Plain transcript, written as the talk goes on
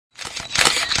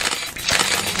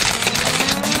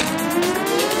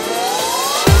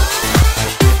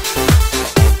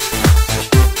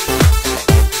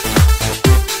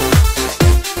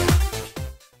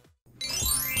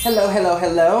Hello, hello,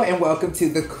 hello, and welcome to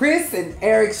the Chris and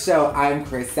Eric Show. I'm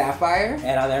Chris Sapphire.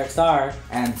 And I'm Eric Starr.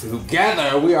 And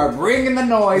together we are bringing the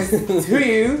noise to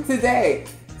you today.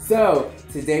 So,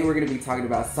 today we're going to be talking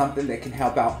about something that can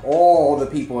help out all the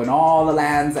people in all the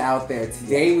lands out there.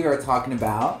 Today we are talking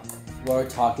about... We're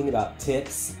talking about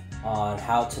tips on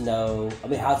how to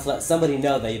how to let somebody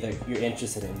know that you're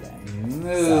interested in them.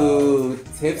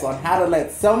 Tips on how to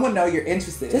let someone know you're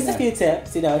interested in them. Just a few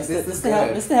tips, just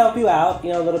to help you out,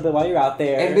 a little bit while you're out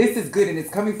there. And this is good, and it's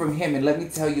coming from him. And let me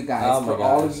tell you guys, for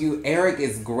all of you, Eric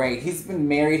is great. He's been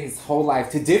married his whole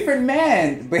life to different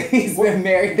men, but he's been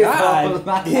married his whole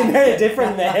life. He married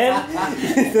different men?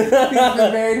 He's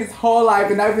been married his whole life,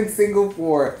 and I've been single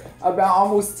for about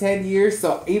almost 10 years.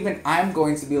 So even I'm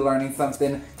going to be learning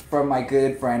something from my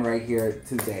good friend right here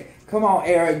today. Come on,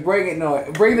 Eric, bring the noise,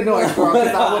 girl, because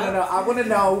I want to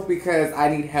know because I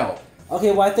need help.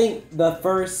 Okay, well, I think the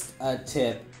first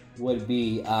tip would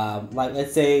be,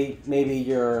 let's say maybe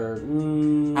you're...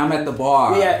 I'm at the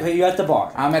bar. Yeah, you're at the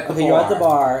bar. I'm at the bar. You're at the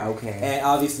bar. Okay. And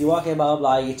obviously you walk in, blah, blah,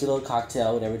 blah, you get your little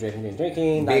cocktail, whatever,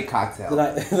 drinking. Big cocktail.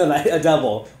 A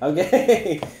double,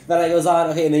 okay? The night goes on,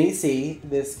 okay, and then you see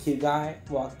this cute guy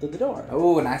walk through the door.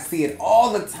 Oh, and I see it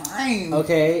all the time.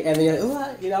 Okay, and then you're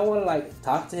like, I want to,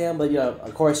 talk to him, but,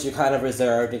 of course, you're kind of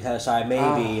reserved and kind of shy,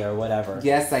 maybe, or whatever.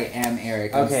 Yes, I am,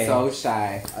 Eric. Okay. I'm so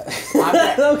shy.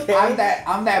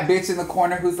 I'm that bitch in the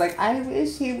corner who's like, I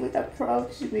wish he would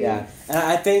approach me. Yeah, and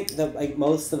I think that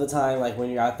most of the time, when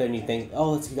you're out there and you think,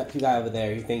 oh, it's a cute guy over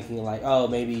there, you're thinking oh,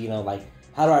 maybe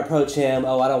how do I approach him?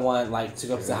 Oh, I don't want to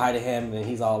go up say hi to him, and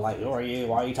he's all like, who are you?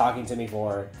 Why are you talking to me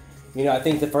for? I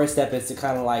think the first step is to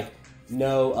kind of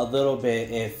know a little bit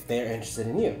if they're interested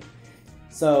in you.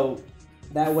 So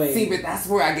that way. See, but that's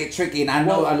where I get tricky, and I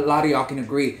know a lot of y'all can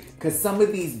agree. Because some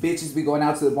of these bitches be going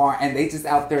out to the bar and they just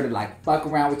out there to fuck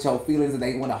around with your feelings and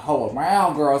they want to hoe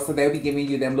around, girl. So they'll be giving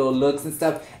you them little looks and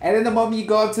stuff. And then the moment you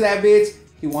go up to that bitch,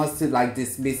 he wants to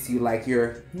dismiss you like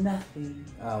you're nothing.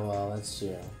 Oh, well, that's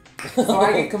true. So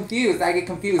I get confused.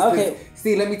 Okay.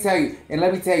 See, let me tell you.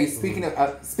 Speaking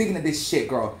of this shit,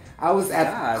 girl. I was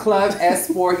at Club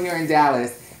S4 here in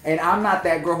Dallas. And I'm not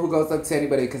that girl who goes up to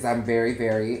anybody because I'm very,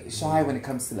 very shy when it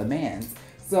comes to the mans.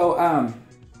 So,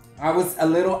 I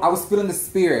was feeling the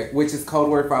spirit, which is code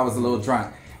word for I was a little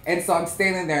drunk. And so I'm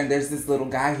standing there and there's this little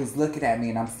guy who's looking at me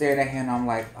and I'm staring at him and I'm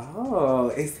like, oh,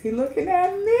 is he looking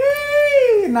at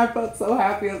me? And I felt so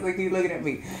happy. I was like, he's looking at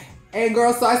me. And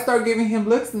girl, so I start giving him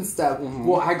looks and stuff. Mm-hmm.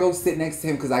 Well, I go sit next to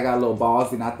him because I got a little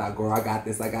balls and I thought, girl, I got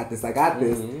this.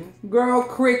 Mm-hmm. Girl,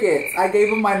 crickets. I gave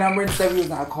him my number and stuff. He was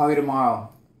like, I'll call you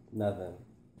tomorrow. Nothing.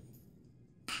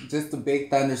 Just a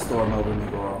big thunderstorm over me,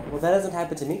 girl. Well, that doesn't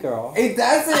happen to me, girl. It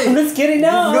doesn't. I'm just kidding.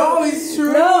 No. No, it's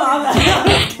true. No, I'm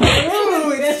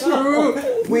it's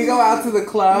true. We go out to the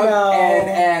club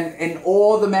and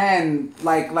all the men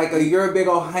you're a big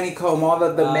old honeycomb. All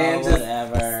of the men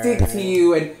just stick to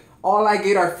you, and all I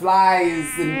get are flies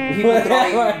and people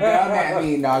throwing gum at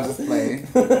me. No, I'm just playing.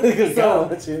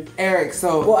 So, Eric,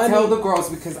 tell the girls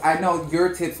because I know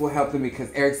your tips will help them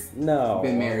because Eric's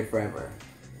been married forever.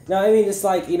 No, I mean, just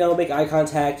make eye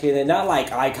contact here. Not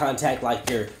eye contact like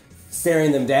you're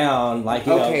staring them down, trying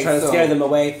to scare them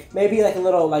away. Maybe a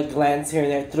little glance here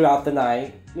and there throughout the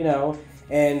night,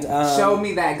 and show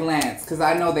me that glance because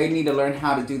I know they need to learn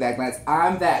how to do that glance.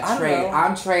 I'm that trade.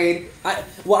 I'm trade.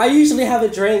 I usually have a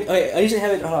drink. Okay, I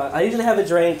usually have a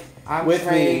drink. I'm with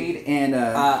trade me. And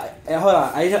hold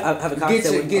on. I have a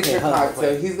cocktail. Get your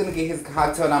cocktail. He's gonna get his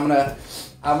cocktail, and I'm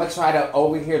gonna try to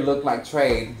over here look like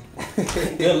Trade.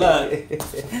 Good luck.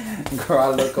 Girl, I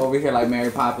look over here like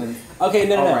Mary Poppins. Okay,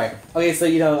 no. Right. Okay, so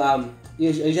you have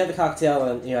the cocktail,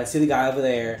 and I see the guy over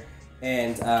there,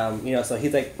 and so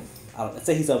he's like, let's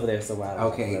say he's over there somewhere.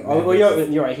 Okay. Well,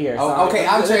 you're right here. Oh, okay,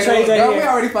 I'm Trade. Girl, we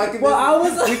already fucking. Well,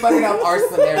 we fucking up our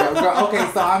scenario. Girl, okay,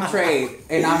 so I'm Trade,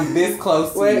 and I'm this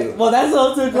close to you. Well, that's a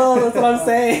little too close. That's what I'm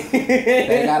saying.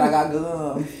 Thank God I got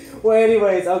gum. Well,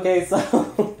 anyways, okay, so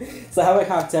have a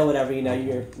cocktail, whatever,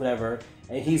 you're whatever,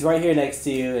 and he's right here next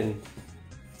to you, and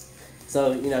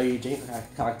so, you drink a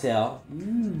cocktail,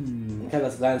 kind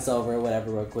of glance over,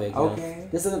 whatever, real quick. Okay.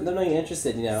 Just let them know you're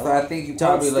interested, So I think you're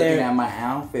probably looking at my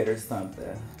outfit or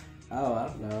something. Oh, I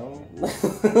don't know.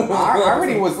 I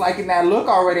already was liking that look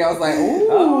already. I was like, ooh.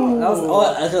 Oh,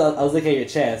 I was looking at your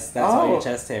chest. That's why your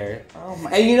chest hair. Oh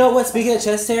my. And you know what? Speaking of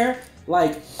chest hair,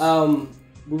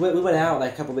 we went out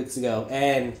a couple weeks ago,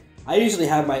 and I usually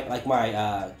have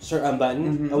my shirt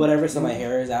unbuttoned or whatever, so my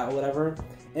hair is out or whatever.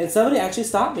 And somebody actually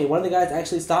stopped me. One of the guys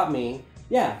actually stopped me.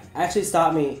 Yeah, actually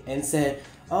stopped me and said,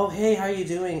 oh, hey, how are you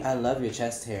doing? I love your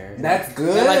chest hair. That's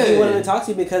good. And, like, he wanted to talk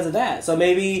to you because of that. So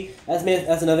maybe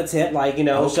that's another tip. Like, you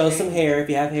know, show some hair if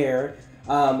you have hair.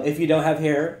 If you don't have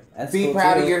hair, that's be cool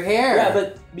proud too. of your hair. Yeah,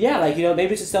 but yeah, like, you know,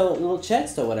 maybe just show a little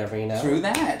chest or whatever, you know. True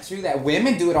that.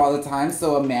 Women do it all the time,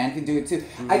 so a man can do it too.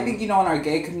 Mm-hmm. I think, you know, in our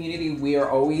gay community, we are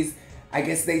always, I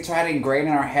guess they try to ingrain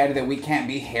in our head that we can't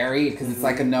be hairy because it's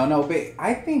like a no-no. But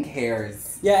I think hair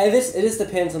is... Yeah, it just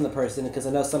depends on the person, because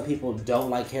I know some people don't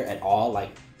like hair at all,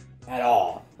 like, at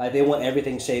all. Like, they want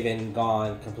everything shaven,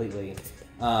 gone completely.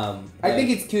 I think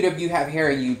it's cute if you have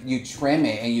hair and you trim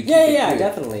it and you keep it cute.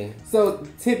 Definitely. So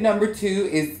tip number 2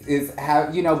 is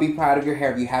have, you know, be proud of your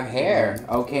hair if you have hair.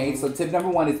 Okay, so tip number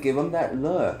 1 is give them that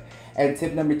look, and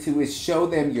tip number 2 is show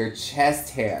them your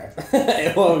chest hair.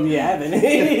 Well, if you haven't,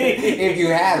 if you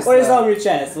have, or just on your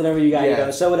chest, whatever you got. You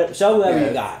know, show whatever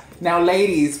you got. Now,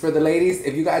 ladies, for the ladies,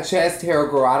 if you got chest hair,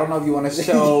 girl, I don't know if you want to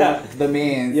show the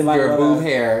men your boob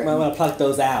hair. You might want to pluck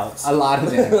those out. A lot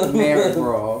of them. Never,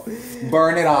 girl.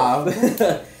 Burn it off.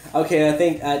 Okay, I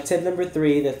think tip number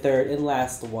 3, the third and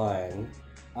last one,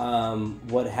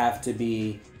 would have to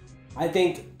be, I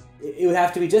think it would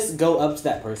have to be just go up to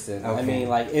that person. Okay. I mean,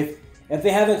 like, if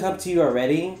they haven't come to you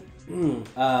already,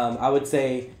 I would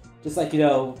say just, like, you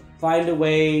know, find a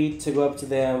way to go up to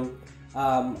them.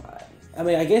 I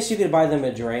mean, I guess you could buy them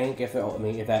a drink if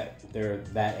they're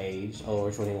that age, over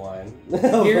 21.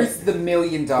 Here's the $1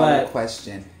 million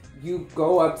question. You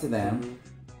go up to them.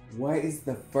 What is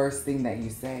the first thing that you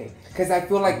say? Because I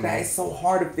feel like that is so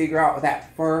hard to figure out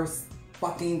that first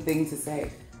fucking thing to say.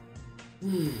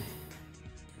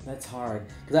 That's hard.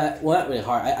 Well, not really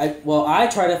hard. I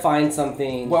try to find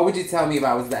something. What would you tell me if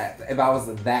I was that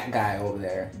guy over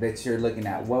there that you're looking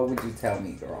at? What would you tell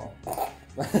me, girl?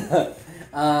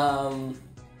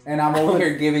 And I'm over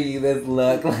here giving you this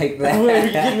look like that. If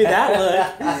you give me that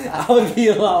look, I would be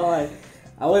a lot like,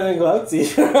 I wouldn't even go up to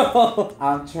you, girl.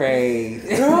 I'm Trey.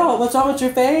 Girl, what's wrong with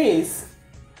your face?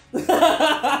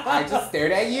 I just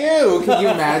stared at you. Can you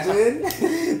imagine?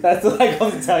 That's what I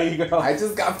come to tell you, girl. I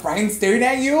just got frightened staring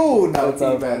at you. No, that's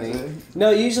so funny.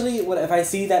 No, usually if I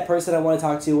see that person I want to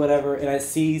talk to, whatever, and I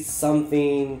see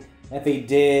something that they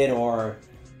did or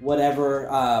whatever,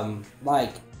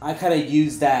 like, I kind of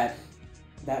use that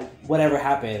whatever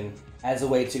happened as a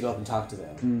way to go up and talk to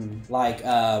them. Like,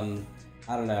 I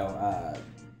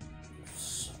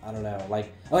don't know,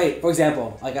 like, okay, for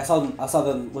example, like, I saw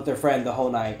them with their friend the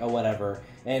whole night or whatever,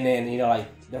 and then, you know, like,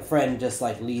 their friend just,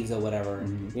 like, leaves or whatever,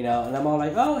 you know, and I'm all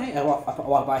like, oh, hey, I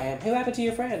walk by him, hey, what happened to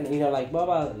your friend? And, you know, like, blah,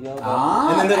 blah, you know,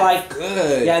 and then they're like,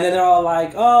 good. Yeah, and then they're all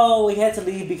like, oh, we had to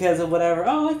leave because of whatever,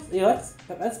 oh, you know,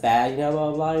 that's bad, you know,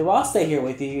 blah, blah, blah. Well, I'll stay here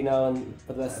with you, you know, and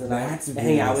for the rest of the night, and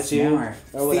hang out with smart.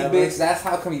 You, or whatever. See, bitch, that's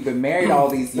how come you've been married all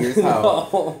these years,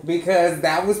 ho. Because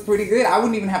that was pretty good. I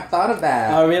wouldn't even have thought of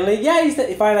that. Oh, really? Yeah,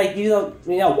 if I, like, you know,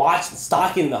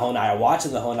 stalking the whole night or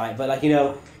watching the whole night, but, like, you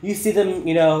know, you see them,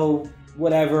 you know,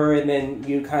 whatever, and then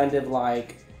you kind of,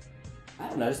 like, I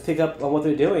don't know, just pick up on what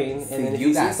they're doing, and then if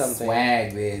you see something,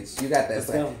 swag, bitch. You got that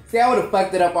swag. See, I would have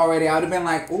fucked it up already. I would have been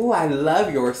like, "Ooh, I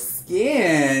love your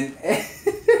skin."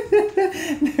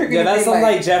 Yeah, that's some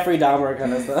like Jeffrey Dahmer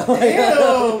kind of stuff. Ew,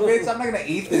 bitch! I'm not gonna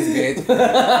eat this, bitch.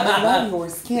 I love your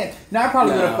skin. Now I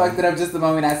probably would have fucked it up just the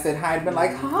moment I said hi. I'd been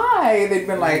like, "Hi." They'd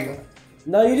been like,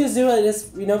 "No, you just do it.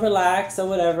 Just, you know, relax or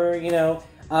whatever. You know."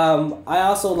 I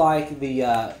also like the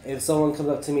if someone comes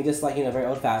up to me, just like, you know, very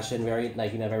old fashioned, very,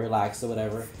 like, you know, very relaxed or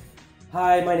whatever.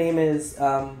 Hi, my name is you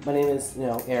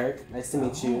know, Eric. Nice to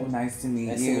meet you. Nice to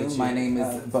meet you. My name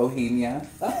is Bohemia.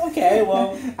 Oh, okay,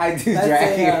 well, I do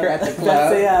drag here at the club.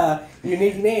 That's a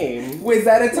unique name. Was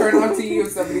that a turn on to you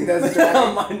if somebody does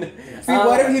drag? See,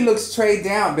 what if he looks straight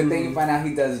down, but then you find out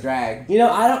he does drag? You know,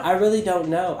 I really don't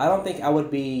know. I don't think I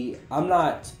would be. I'm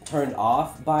not turned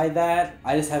off by that.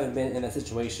 I just haven't been in a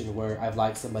situation where I've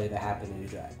liked somebody that happened to do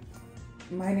drag.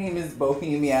 My name is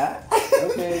Bohemia.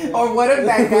 Okay. Or what if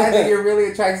that guy that you're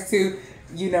really attracted to,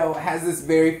 you know, has this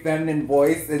very feminine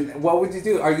voice, and what would you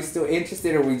do? Are you still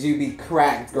interested, or would you be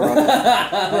cracked, girl?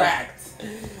 Cracked.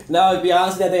 No, to be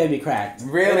honest, I think I'd be cracked.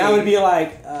 Really? And I would be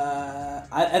like,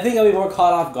 I think I'd be more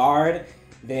caught off guard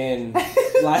than,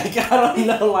 like, I don't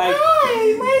know, like.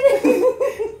 Hi, my name is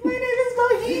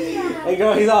Bohemia. And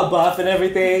girl, he's all buff and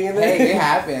everything. And then... Hey, it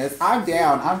happens. I'm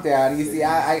down. You see,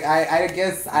 I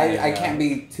guess I can't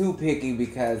be too picky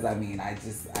because, I mean, I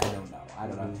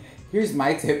don't know. Here's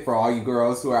my tip for all you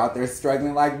girls who are out there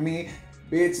struggling like me.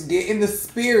 Bitch, get in the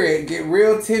spirit, get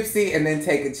real tipsy, and then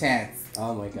take a chance.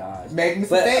 Oh my gosh. Make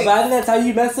mistakes. But I think that's how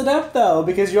you mess it up, though,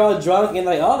 because you're all drunk and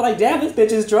like, oh, like, damn, this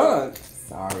bitch is drunk.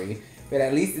 Sorry. But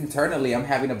at least internally, I'm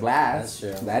having a blast.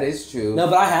 That's true. That is true. No,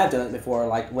 but I have done it before.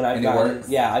 Like when I've gotten,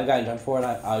 I've gotten drunk before, and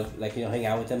I'll like hang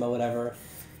out with them or whatever,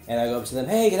 and I go up to them,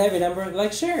 hey, can I have your number? They're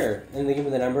like, sure. And they give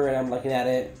me the number, and I'm looking at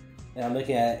it, and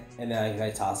then I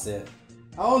toss it.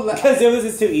 Oh, because it was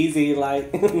just too easy, like.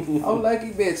 Oh,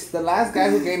 lucky bitch. The last guy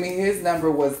who gave me his number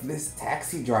was this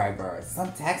taxi driver.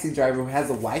 Some taxi driver who has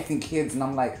a wife and kids, and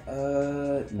I'm like,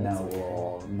 no,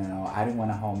 I didn't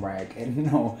want a home wreck, and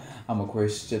no, I'm a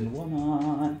Christian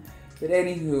woman. But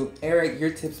anywho, Eric,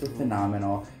 your tips were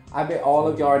phenomenal. I bet all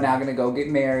of y'all are now gonna go get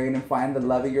married and find the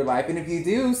love of your life. And if you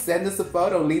do, send us a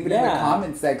photo, leave it in the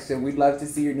comment section. We'd love to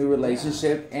see your new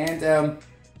relationship. And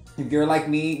if you're like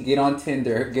me, get on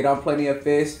Tinder, get on Plenty of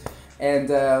Fish.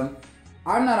 And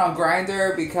I'm not on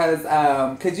Grindr because,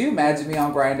 could you imagine me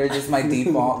on Grindr, just my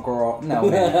default girl? No,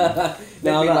 man.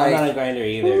 No, I'm not on Grindr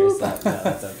either, so no,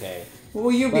 it's okay. Well,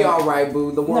 you'll be all right,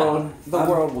 boo. The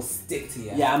world will stick to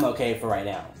you. Yeah, I'm okay for right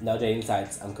now. No dating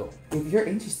sites. I'm cool. If you're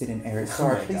interested in Eric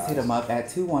Starr, please hit him up at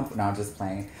 214. No, I'm just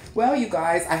playing. Well, you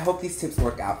guys, I hope these tips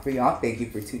work out for y'all. Thank you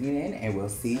for tuning in, and we'll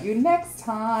see you next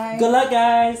time. Good luck,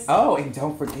 guys. Oh, and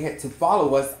don't forget to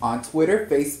follow us on Twitter,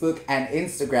 Facebook, and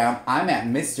Instagram. I'm at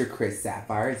Mr. Chris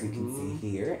Sapphire, as you can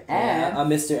see here. And I'm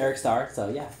Mr. Eric Starr, so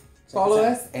yeah. Follow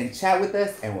us and chat with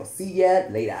us, and we'll see ya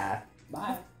later.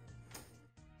 Bye.